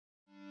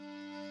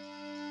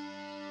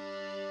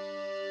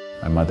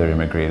My mother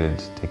immigrated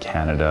to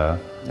Canada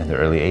in the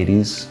early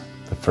 80s.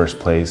 The first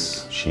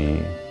place she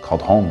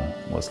called home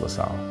was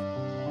LaSalle.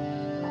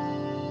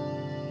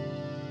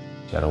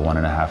 She had a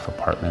 1.5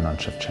 apartment on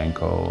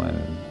Shevchenko,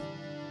 and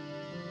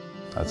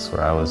that's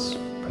where I was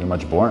pretty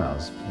much born. I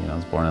was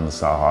born in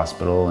LaSalle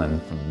Hospital,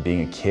 and from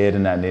being a kid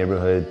in that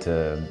neighborhood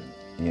to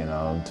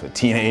a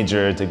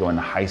teenager, to going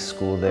to high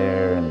school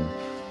there, and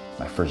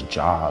my first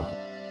job.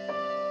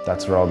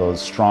 That's where all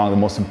those strong, the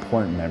most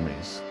important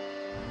memories,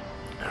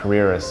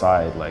 career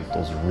aside, like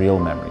those real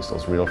memories,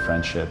 those real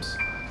friendships,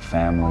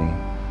 family,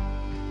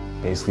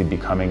 basically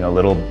becoming a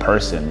little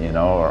person,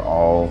 are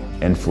all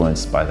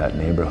influenced by that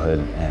neighborhood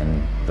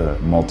and the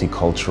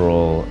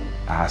multicultural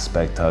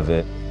aspect of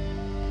it.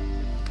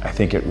 I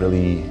think it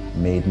really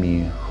made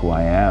me who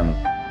I am.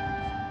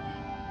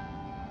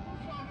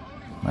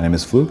 My name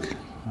is Fluke.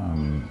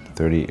 I'm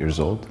 38 years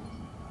old.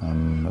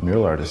 I'm a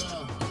mural artist.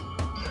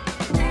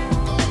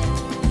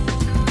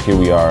 Here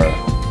we are,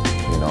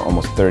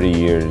 almost 30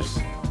 years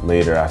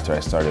later after I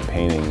started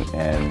painting,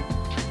 and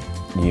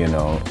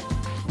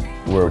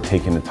we're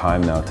taking the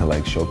time now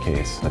to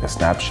showcase a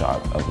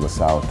snapshot of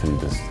LaSalle through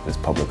this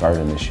public art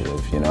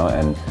initiative,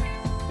 and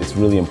it's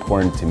really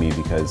important to me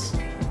because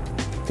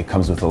it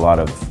comes with a lot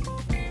of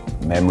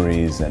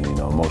memories and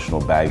emotional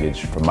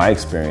baggage from my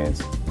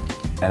experience,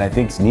 and I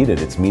think it's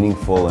needed, it's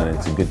meaningful, and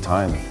it's a good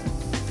time.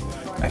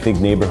 I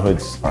think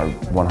neighborhoods are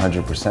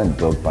 100%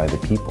 built by the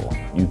people.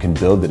 You can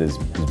build it as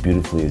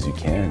beautifully as you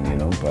can,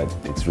 but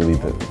it's really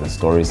the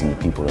stories and the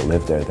people that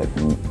live there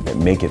that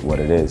make it what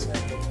it is.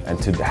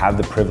 And to have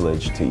the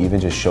privilege to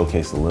even just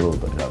showcase a little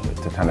bit of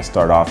it, to kind of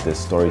start off this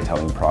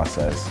storytelling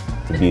process,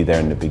 to be there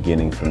in the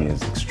beginning for me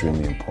is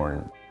extremely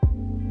important.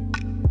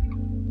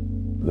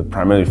 The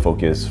primary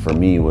focus for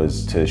me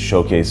was to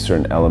showcase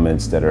certain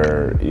elements that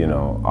are,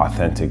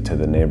 authentic to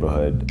the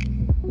neighborhood.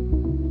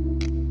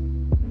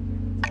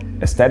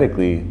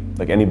 Aesthetically,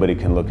 anybody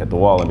can look at the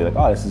wall and be like,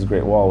 oh, this is a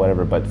great wall,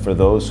 whatever, but for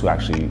those who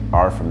actually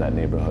are from that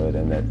neighborhood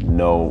and that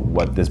know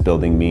what this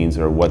building means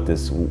or where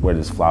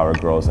this flower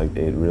grows,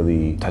 it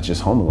really touches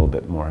home a little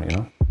bit more,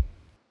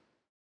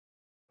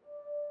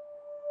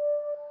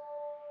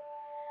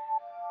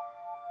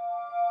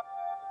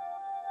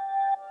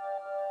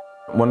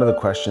 One of the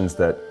questions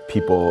that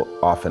people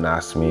often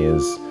ask me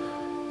is,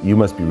 you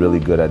must be really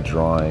good at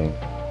drawing.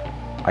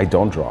 I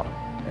don't draw,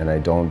 and I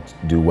don't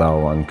do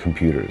well on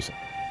computers.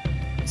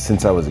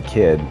 Since I was a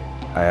kid,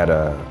 I had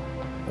a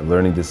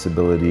learning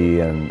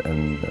disability and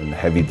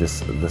heavy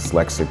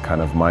dyslexic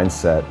kind of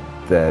mindset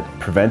that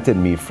prevented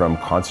me from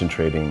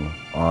concentrating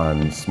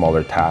on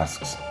smaller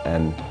tasks.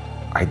 And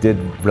I did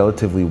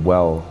relatively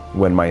well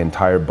when my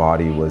entire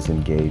body was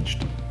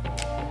engaged.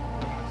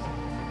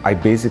 I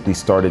basically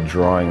started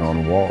drawing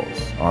on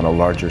walls on a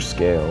larger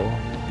scale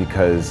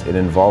because it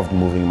involved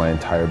moving my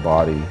entire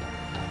body.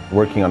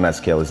 Working on that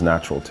scale is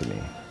natural to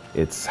me.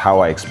 It's how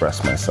I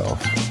express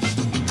myself.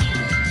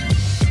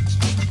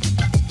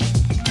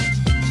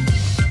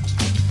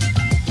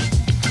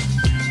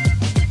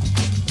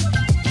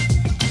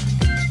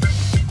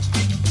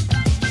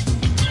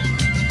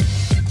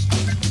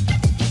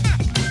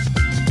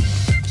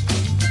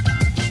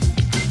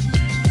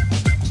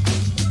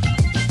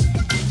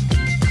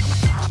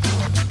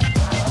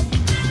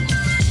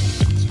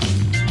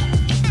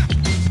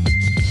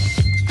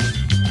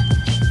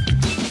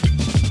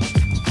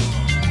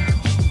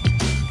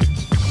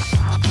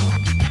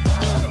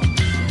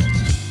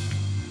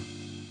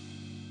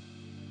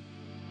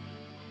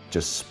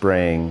 Just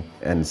spraying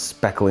and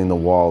speckling the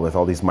wall with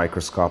all these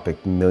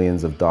microscopic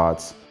millions of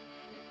dots.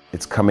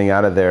 It's coming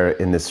out of there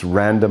in this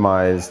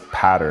randomized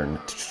pattern,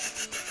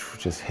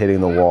 just hitting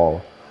the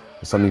wall.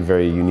 There's something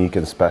very unique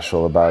and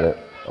special about it,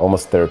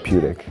 almost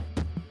therapeutic.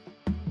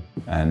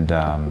 And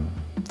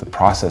the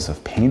process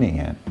of painting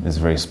it is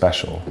very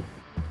special.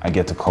 I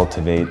get to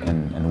cultivate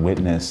and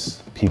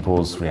witness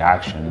people's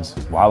reactions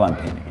while I'm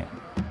painting it.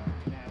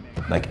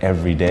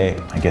 Every day,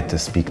 I get to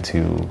speak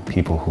to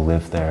people who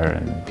live there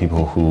and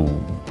people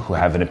who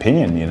have an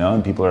opinion,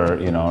 and people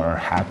are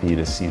happy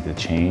to see the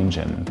change,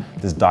 and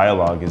this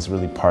dialogue is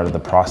really part of the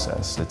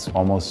process. It's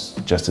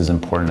almost just as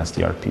important as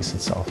the art piece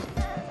itself.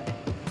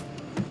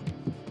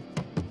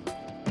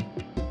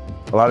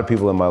 A lot of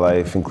people in my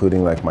life,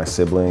 including my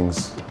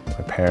siblings,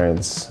 my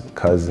parents,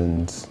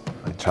 cousins,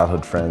 my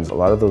childhood friends, a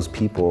lot of those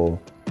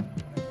people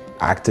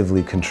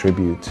actively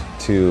contribute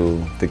to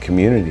the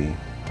community.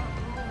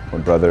 My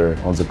brother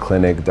owns a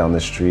clinic down the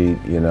street,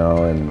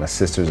 and my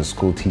sister's a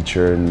school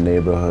teacher in the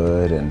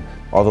neighborhood, and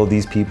although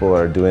these people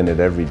are doing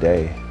it every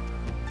day,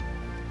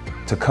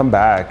 to come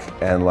back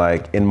and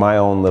in my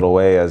own little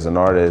way as an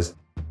artist,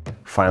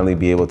 finally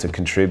be able to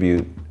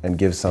contribute and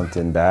give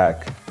something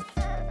back,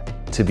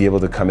 to be able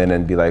to come in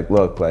and be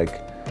look,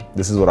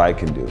 this is what I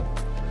can do.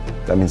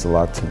 That means a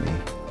lot to me.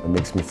 It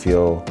makes me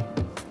feel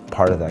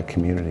part of that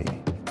community.